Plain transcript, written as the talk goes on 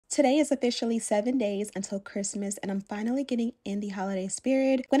Today is officially 7 days until Christmas, and I'm finally getting in the holiday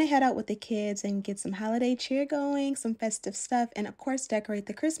spirit. I'm gonna head out with the kids and get some holiday cheer going, some festive stuff, and of course decorate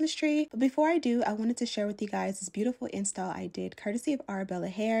the Christmas tree. But before I do, I wanted to share with you guys this beautiful install I did courtesy of Arabella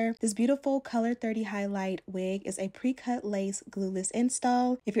hair. This beautiful color 30 highlight wig is a pre-cut lace glueless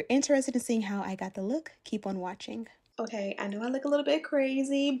install. If you're interested in seeing how I got the look, keep on watching. Okay, I know I look a little bit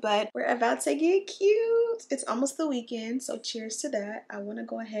crazy, but we're about to get cute. It's almost the weekend, so cheers to that. I want to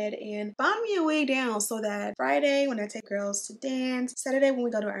go ahead and find me a way down so that Friday when I take girls to dance, Saturday when we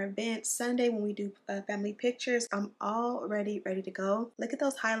go to our event, Sunday when we do family pictures, I'm already ready to go. Look at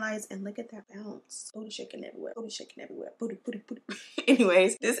those highlights and look at that bounce. Booty shaking everywhere, booty shaking everywhere, booty, booty, booty.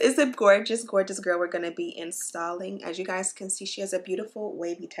 Anyways, this is a gorgeous, gorgeous girl we're going to be installing. As you guys can see, she has a beautiful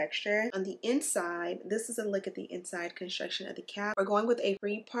wavy texture. On the inside, this is a look at the inside construction of the cap. We're going with a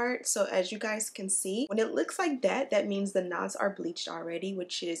free part, so as you guys can see, when it looks like that, that means the knots are bleached already,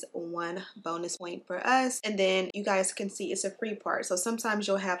 which is one bonus point for us. And then you guys can see it's a free part, so sometimes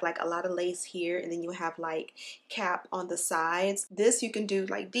you'll have like a lot of lace here and then you'll have like cap on the sides. This you can do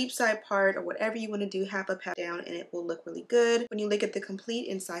like deep side part or whatever you want to do, half a pat down, and it will look really good. When you look at the complete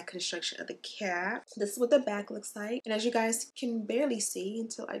inside construction of the cap, this is what the back looks like, and as you guys can barely see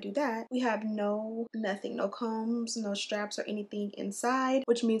until I do that, we have nothing, no combs, no straps or anything inside,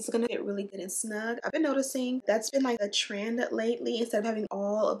 which means it's gonna fit really good and snug. I've been noticing that's been like a trend lately. Instead of having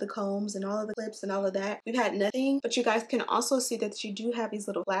all of the combs and all of the clips and all of that, we've had nothing. But you guys can also see that you do have these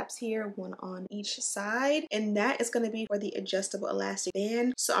little flaps here, one on each side, and that is going to be for the adjustable elastic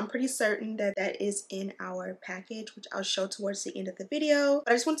band. So I'm pretty certain that that is in our package, which I'll show towards the end of the video.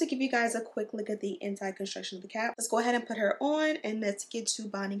 But I just want to give you guys a quick look at the inside construction of the cap. Let's go ahead and put her on and let's get to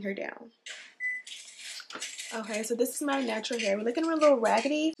bonding her down. Okay, so this is my natural hair. We're looking a little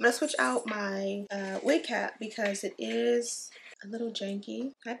raggedy. I'm gonna switch out my wig cap because it is a little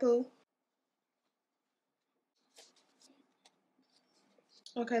janky. Hi, boo.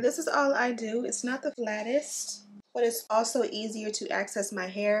 Okay, this is all I do. It's not the flattest, but it's also easier to access my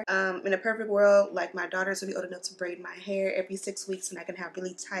hair. In a perfect world, like my daughters will be old enough to braid my hair every 6 weeks and I can have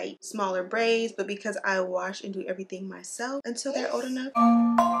really tight, smaller braids, but because I wash and do everything myself until they're old enough.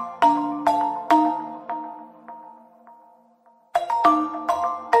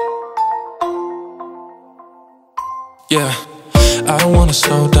 Yeah, I don't wanna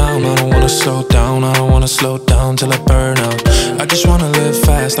slow down, I don't wanna slow down, I don't wanna slow down till I burn out. I just wanna live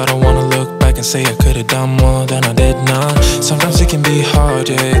fast, I don't wanna look back and say I could've done more than I did now. Sometimes it can be hard,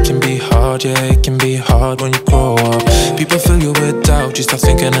 yeah, it can be hard, yeah, it can be hard when you grow up. People fill you with doubt, you start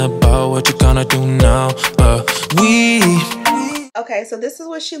thinking about what you're gonna do now. But okay, so this is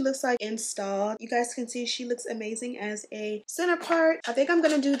what she looks like installed. You guys can see she looks amazing as a center part. I think I'm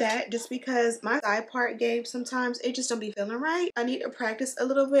gonna do that just because my side part game sometimes it just don't be feeling right. I need to practice a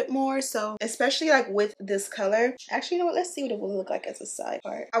little bit more, so especially like with this color. Actually, you know what? Let's see what it will look like as a side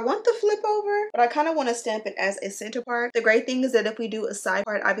part. I want the flip over, but I kind of want to stamp it as a center part. The great thing is that if we do a side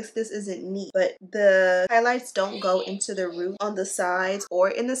part, obviously this isn't neat, but the highlights don't go into the root on the sides or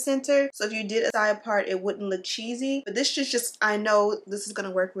in the center. So if you did a side part, it wouldn't look cheesy. But this is just, I know this is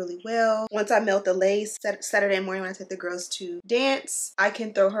gonna work really well. Once I melt the lace, Saturday morning when I take the girls to dance, I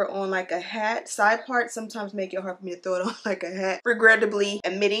can throw her on like a hat. Side parts sometimes make it hard for me to throw it on like a hat, regrettably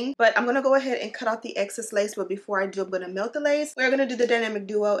admitting. But I'm gonna go ahead and cut off the excess lace, but before I do, I'm gonna melt the lace. We're gonna do the dynamic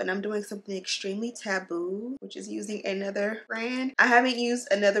duo, and I'm doing something extremely taboo, which is using another brand. I haven't used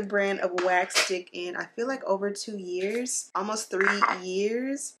another brand of wax stick in, I feel like over 2 years, almost 3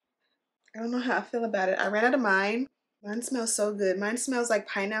 years. I don't know how I feel about it. I ran out of mine. Mine smells so good. Mine smells like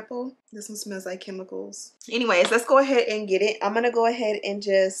pineapple. This one smells like chemicals. Anyways, let's go ahead and get it. I'm gonna go ahead and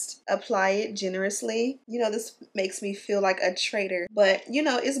just apply it generously. You know, this makes me feel like a traitor, but you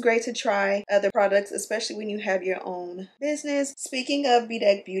know, it's great to try other products, especially when you have your own business. Speaking of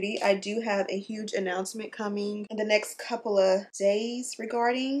Bedeck Beauty, I do have a huge announcement coming in the next couple of days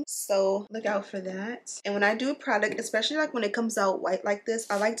regarding, so look out for that. And when I do a product, especially like when it comes out white like this,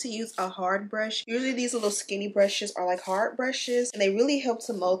 I like to use a hard brush. Usually these little skinny brushes are like hard brushes, and they really help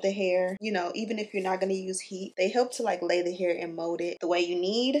to mold the hair. You know, even if you're not going to use heat, they help to like lay the hair and mold it the way you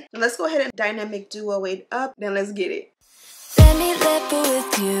need. And let's go ahead and dynamic duo it up, then let's get it. Let me level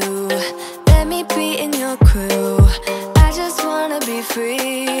with you, let me be in your crew. I just wanna be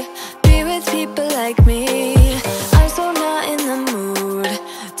free, be with people like me. I'm so not in the mood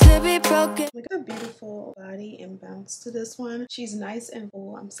to be broken. Look at the beautiful body and bounce to this one. She's nice and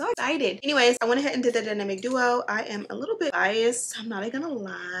full. I'm so excited. Anyways, I went ahead and did the dynamic duo. I am a little bit biased, I'm not gonna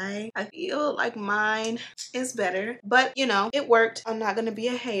lie. I feel like mine is better, but you know, it worked. I'm not gonna be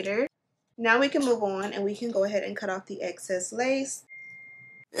a hater. Now we can move on and we can go ahead and cut off the excess lace.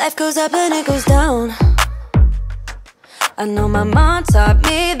 Life goes up and it goes down. I know my mom taught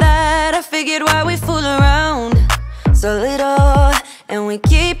me that. I figured why we fool around so little, and we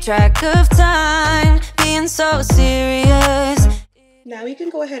keep track of time, being so serious. Now we can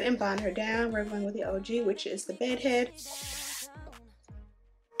go ahead and bond her down. We're going with the OG, which is the bed head.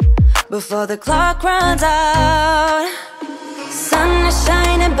 Before the clock runs out, sun is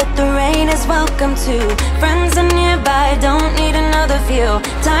shining, but the rain is welcome too. Friends are nearby, don't need another view.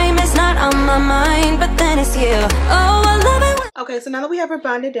 Time is not on my mind, but then it's you. Oh, I love it. Okay, so now that we have her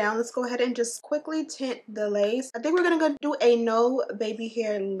bonded down, let's go ahead and just quickly tint the lace. I think we're gonna go do a no baby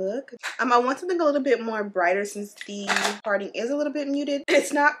hair look. I want something a little bit more brighter since the parting is a little bit muted.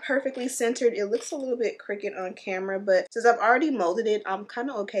 It's not perfectly centered. It looks a little bit crooked on camera, but since I've already molded it, I'm kind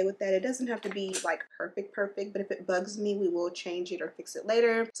of okay with that. It doesn't have to be like perfect, but if it bugs me, we will change it or fix it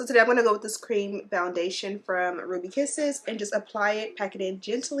later. So today I'm gonna go with this cream foundation from Ruby Kisses and just apply it, pack it in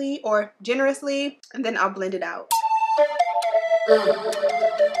gently or generously, and then I'll blend it out.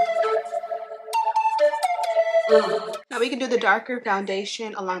 Now we can do the darker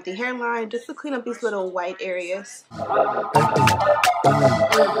foundation along the hairline just to clean up these little white areas.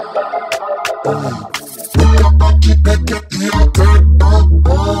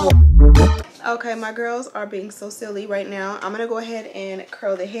 Okay, my girls are being so silly right now. I'm gonna go ahead and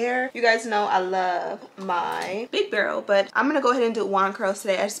curl the hair. You guys know I love my big barrel, but I'm gonna go ahead and do wand curls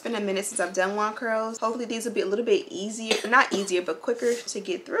today. It's been a minute since I've done wand curls. Hopefully these will be a little bit easier, not easier, but quicker to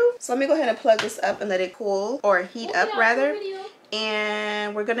get through. So let me go ahead and plug this up and let it cool, or heat up rather.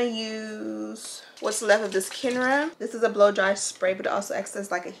 And we're gonna use what's left of this Kenra. This is a blow dry spray, but it also acts as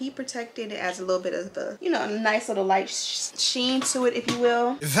like a heat protectant. It adds a little bit of a, you know, a nice little light sheen to it, if you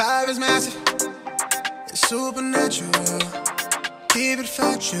will. The vibe is massive, it's supernatural. Keep it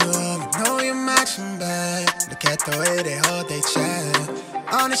factual, you know you're maxing back. Look at the way they hold their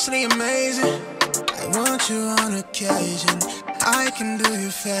chat. Honestly amazing, I want you on occasion. I can do you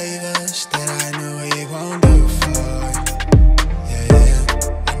favors that I know you won't do for.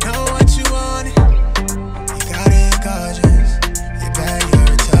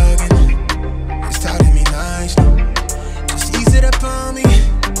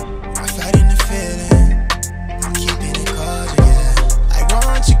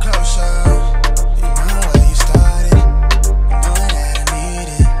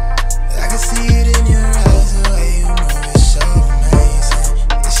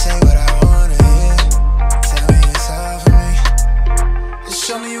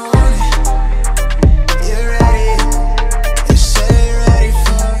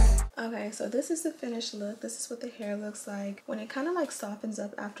 So this is the finished look. This is what the hair looks like when it kind of like softens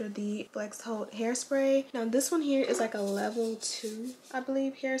up after the Flex Hold hairspray. Now this one here is like a level 2, I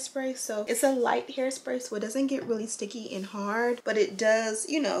believe, hairspray. So it's a light hairspray, so it doesn't get really sticky and hard, but it does,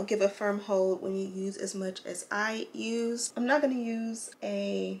 you know, give a firm hold when you use as much as I use. I'm not going to use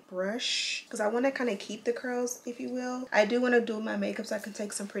a brush because I want to kind of keep the curls, if you will. I do want to do my makeup so I can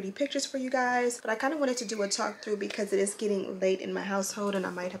take some pretty pictures for you guys, but I kind of wanted to do a talk through because it is getting late in my household and I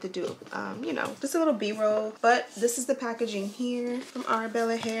might have to do you know, just a little b-roll. But this is the packaging here from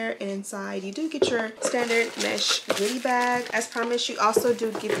Arabella Hair, and inside you do get your standard mesh goodie bag. As promised, you also do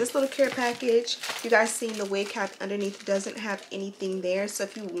get this little care package. You guys seen the wig cap underneath doesn't have anything there, so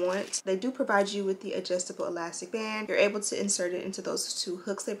if you want, they do provide you with the adjustable elastic band. You're able to insert it into those 2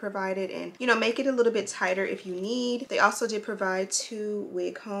 hooks they provided and, you know, make it a little bit tighter if you need. They also did provide 2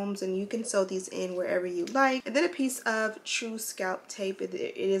 wig combs, and you can sew these in wherever you like. And then a piece of true scalp tape. It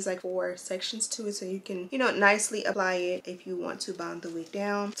is like 4 sections to it, so you can, you know, nicely apply it if you want to bond the wig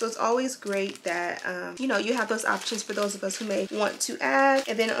down. So it's always great that you know, you have those options for those of us who may want to add.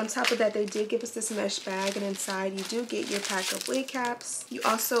 And then on top of that, they did give us this mesh bag, and inside you do get your pack of wig caps. You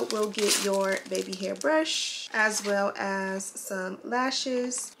also will get your baby hair brush as well as some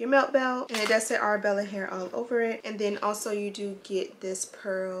lashes, your melt belt, and it does say Arabella Hair all over it. And then also you do get this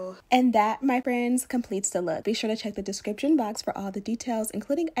pearl. And that, my friends, completes the look. Be sure to check the description box for all the details,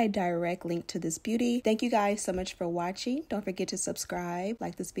 including a direct link to this beauty. Thank you guys so much for watching. Don't forget to subscribe,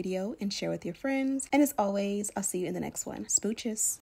 like this video, and share with your friends. And as always, I'll see you in the next one. Smooches.